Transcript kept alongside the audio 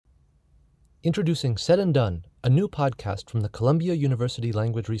Introducing Said and Done, a new podcast from the Columbia University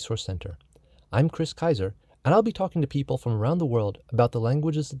Language Resource Center. I'm Chris Kaiser, and I'll be talking to people from around the world about the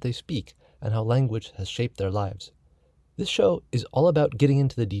languages that they speak and how language has shaped their lives. This show is all about getting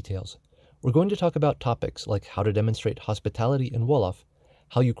into the details. We're going to talk about topics like how to demonstrate hospitality in Wolof,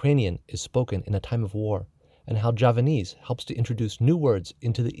 how Ukrainian is spoken in a time of war, and how Javanese helps to introduce new words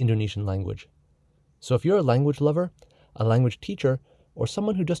into the Indonesian language. So if you're a language lover, a language teacher, or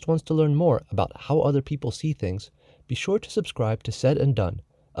someone who just wants to learn more about how other people see things, be sure to subscribe to Said and Done,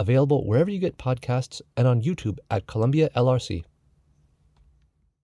 available wherever you get podcasts and on YouTube at Columbia LRC.